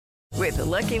With the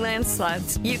Lucky Land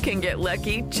Slots, you can get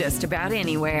lucky just about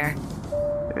anywhere.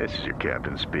 This is your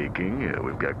captain speaking.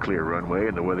 We've got clear runway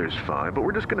and the weather's fine, but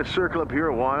we're just going to circle up here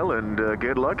a while and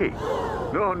get lucky.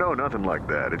 No, nothing like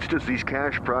that. It's just these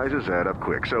cash prizes add up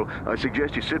quick. So I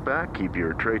suggest you sit back, keep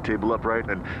your tray table upright,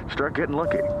 and start getting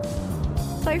lucky.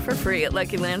 Play for free at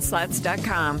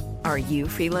LuckyLandSlots.com. Are you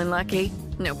feeling lucky?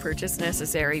 No purchase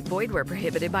necessary. Void where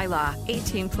prohibited by law.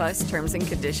 18 plus terms and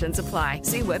conditions apply.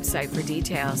 See website for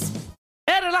details.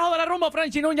 El relajo de la rumba,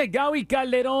 Franchi Núñez, Gaby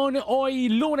Calderón. Hoy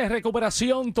lunes,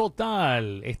 recuperación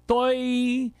total.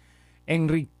 Estoy en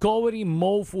recovery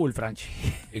mode full, Franchi.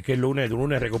 Es que el lunes,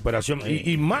 recuperación.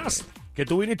 Y más que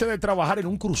tú viniste de trabajar en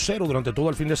un crucero durante todo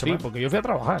el fin de semana. Sí, porque yo fui a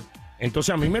trabajar.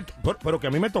 Entonces pero que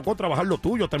a mí me tocó trabajar lo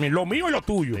tuyo también, lo mío y lo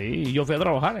tuyo. Sí, yo fui a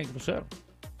trabajar en el crucero.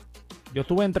 Yo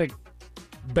estuve entre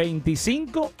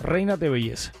 25 reinas de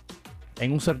belleza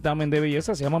en un certamen de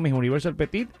belleza, se llama Miss Universal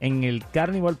Petit, en el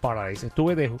Carnival Paradise.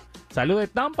 Salí de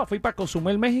Tampa, fui para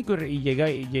Cozumel, México y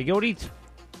llegué ahorita.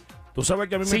 Tú sabes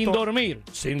que a mí Sin dormir.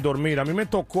 Sin dormir. A mí me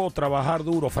tocó trabajar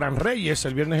duro. Fran Reyes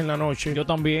el viernes en la noche. Yo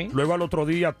también. Luego al otro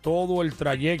día todo el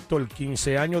trayecto, el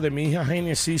 15 años de mi hija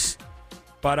Génesis,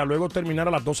 para luego terminar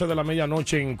a las 12 de la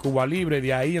medianoche en Cuba Libre.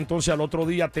 De ahí entonces al otro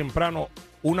día temprano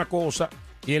una cosa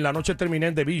y en la noche terminé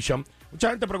en The Bisham.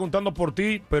 Mucha gente preguntando por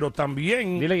ti, pero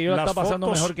también... Dile que yo la está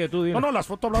pasando mejor que tú. Dile. No, las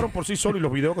fotos hablaron por sí solo y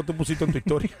los videos que tú pusiste en tu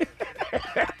historia.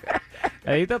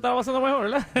 Ahí te estaba pasando mejor,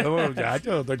 ¿verdad? No,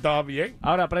 muchacho, tú estabas bien.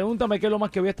 Ahora, pregúntame qué es lo más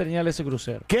que voy a extrañar de ese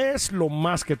crucero. ¿Qué es lo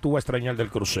más que tú vas a extrañar del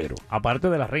crucero? Aparte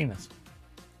de las reinas.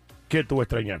 ¿Qué tú vas a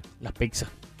extrañar? Las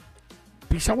pizzas.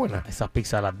 ¿Pizza buena? Esas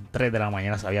pizzas a las 3 de la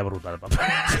mañana sabía brutal, papá.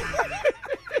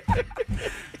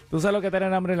 Tú sabes lo que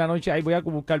tener hambre en la noche. Ahí voy a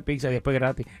buscar pizza y después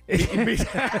gratis.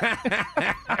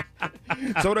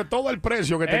 Sobre todo el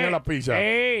precio que tenía la pizza.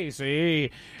 Sí.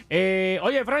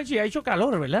 Oye, Franchi, ha hecho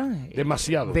calor, ¿verdad?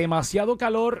 Demasiado. Demasiado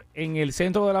calor en el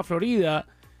centro de la Florida.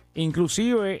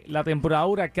 Inclusive la temporada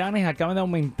de huracanes acaban de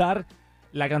aumentar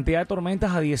la cantidad de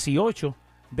tormentas a 18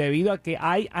 debido a que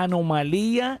hay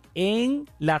anomalía en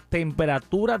las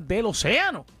temperaturas del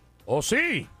océano. ¿Oh,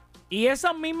 sí? Y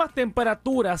esas mismas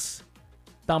temperaturas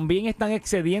también están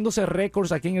excediéndose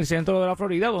récords aquí en el centro de la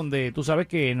Florida, donde tú sabes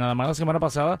que nada más la semana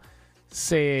pasada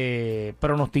se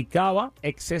pronosticaba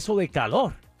exceso de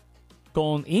calor,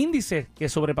 con índices que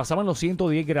sobrepasaban los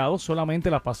 110 grados solamente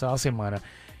la pasada semana.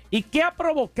 ¿Y qué ha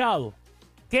provocado?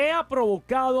 ¿Qué ha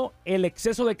provocado el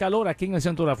exceso de calor aquí en el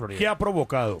centro de la Florida? ¿Qué ha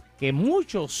provocado? Que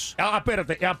muchos...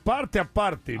 Espérate, aparte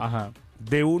Ajá.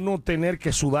 de uno tener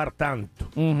que sudar tanto.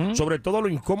 Sobre todo lo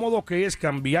incómodo que es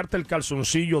cambiarte el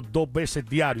calzoncillo 2 veces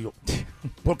diario.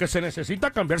 Porque se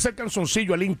necesita cambiarse el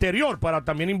calzoncillo, el interior, para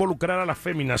también involucrar a las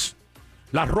féminas.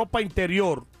 La ropa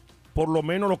interior, por lo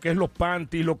menos lo que es los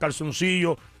panties, los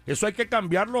calzoncillos, eso hay que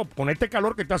cambiarlo con este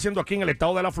calor que está haciendo aquí en el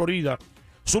estado de la Florida.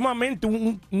 Sumamente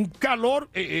un calor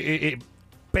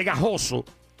pegajoso.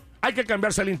 Hay que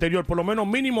cambiarse el interior, por lo menos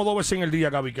mínimo 2 veces en el día,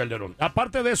 Gaby Calderón.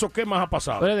 Aparte de eso, ¿qué más ha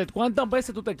pasado? ¿Cuántas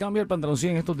veces tú te cambias el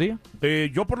pantaloncillo en estos días?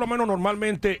 Yo por lo menos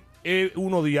normalmente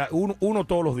uno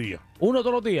todos los días. ¿Uno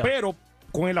todos los días? Pero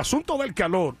con el asunto del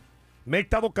calor, me he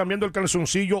estado cambiando el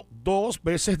calzoncillo 2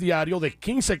 veces diario de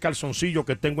 15 calzoncillos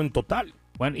que tengo en total.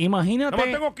 Bueno, imagínate... Nada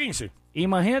más tengo 15.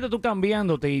 Imagínate tú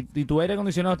cambiándote y tu aire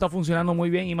acondicionado está funcionando muy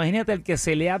bien. Imagínate el que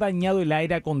se le ha dañado el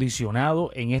aire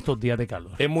acondicionado en estos días de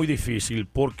calor. Es muy difícil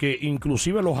porque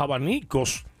inclusive los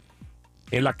abanicos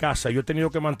en la casa yo he tenido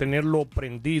que mantenerlo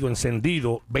prendido,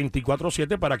 encendido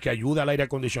 24/7 para que ayude al aire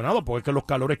acondicionado, porque es que los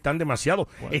calores están demasiado.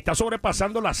 Bueno. Está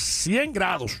sobrepasando las 100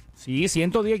 grados. Sí,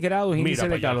 110 grados índice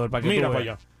de calor. Mira para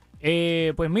allá.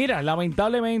 Pues mira,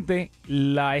 lamentablemente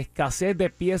la escasez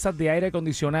de piezas de aire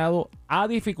acondicionado ha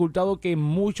dificultado que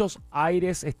muchos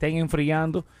aires estén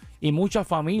enfriando y muchas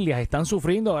familias están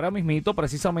sufriendo ahora mismito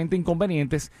precisamente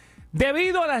inconvenientes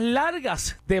debido a las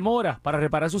largas demoras para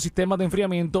reparar sus sistemas de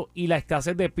enfriamiento y la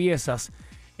escasez de piezas.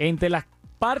 Entre las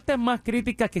partes más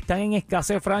críticas que están en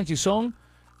escasez, Franchi, son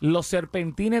los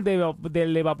serpentines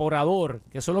del evaporador,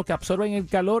 que son los que absorben el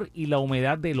calor y la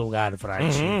humedad del hogar,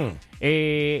 Franchi.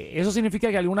 Eso significa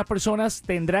que algunas personas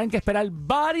tendrán que esperar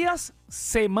varias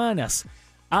semanas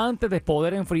antes de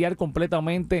poder enfriar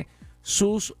completamente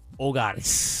sus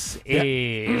hogares.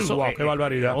 Wow, qué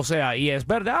barbaridad. O sea, y es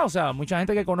verdad, o sea, mucha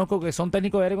gente que conozco que son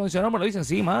técnicos de aire acondicionado me lo dicen,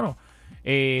 sí, mano.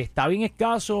 Está bien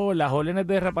escaso, las órdenes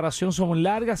de reparación son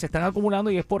largas, se están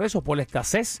acumulando y es por eso, por la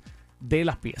escasez de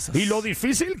las piezas. Y lo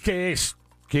difícil que es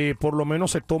que por lo menos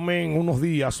se tomen unos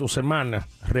días o semanas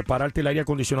repararte el aire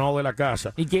acondicionado de la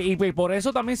casa. Y por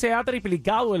eso también se ha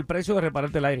triplicado el precio de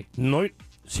repararte el aire. No,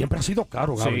 siempre ha sido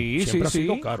caro, Gaby. Siempre ha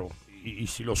sido caro. y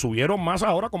si lo subieron más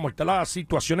ahora, como está la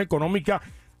situación económica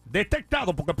de este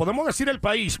estado, porque podemos decir el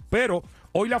país, pero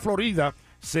hoy la Florida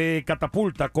se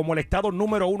catapulta como el estado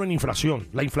número 1 en inflación.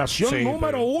 La inflación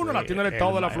número 1 la tiene el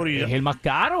estado de la Florida. Es el más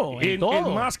caro. El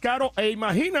más caro. E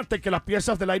imagínate que las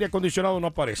piezas del aire acondicionado no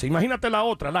aparecen. Imagínate la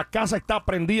otra. La casa está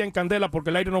prendida en candela porque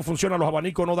el aire no funciona, los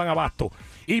abanicos no dan abasto.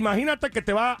 Imagínate que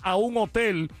te vas a un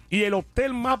hotel y el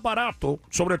hotel más barato,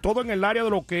 sobre todo en el área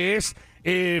de lo que es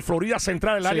Florida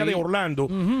Central, el área de Orlando,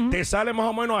 te sale más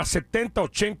o menos a 70,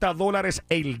 80 dólares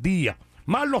el día.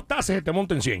 Más los taxes se te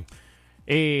monten 100.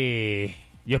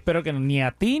 Yo espero que ni a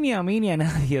ti, ni a mí, ni a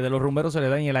nadie de los rumberos se le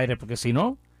dañe el aire, porque si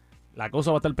no, la cosa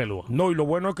va a estar peluda. No, y lo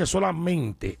bueno es que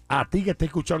solamente a ti que estés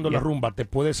escuchando la rumba te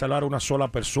puede salvar una sola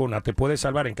persona, te puede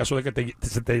salvar en caso de que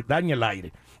se te dañe el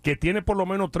aire, que tiene por lo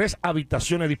menos 3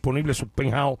 habitaciones disponibles en su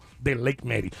penthouse de Lake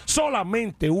Mary.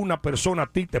 Solamente una persona a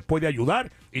ti te puede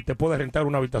ayudar y te puede rentar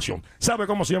una habitación. ¿Sabe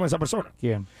cómo se llama esa persona?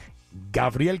 ¿Quién?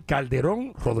 Gabriel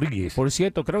Calderón Rodríguez. Por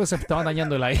cierto, creo que se estaba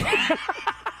dañando el aire.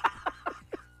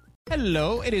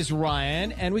 Hello, it is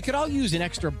Ryan, and we could all use an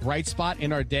extra bright spot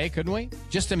in our day, couldn't we?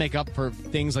 Just to make up for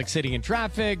things like sitting in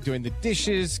traffic, doing the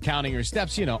dishes, counting your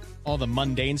steps, you know, all the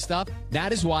mundane stuff.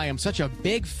 That is why I'm such a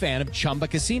big fan of Chumba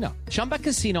Casino. Chumba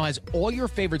Casino has all your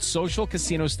favorite social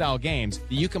casino-style games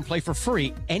that you can play for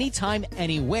free anytime,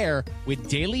 anywhere with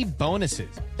daily bonuses.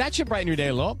 That should brighten your day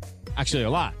a little. Actually, a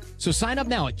lot. So sign up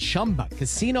now at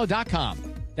ChumbaCasino.com.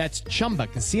 That's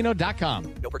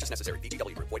ChumbaCasino.com. No purchase necessary.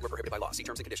 VGW Group. Void where prohibited by law. See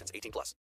terms and conditions. 18+.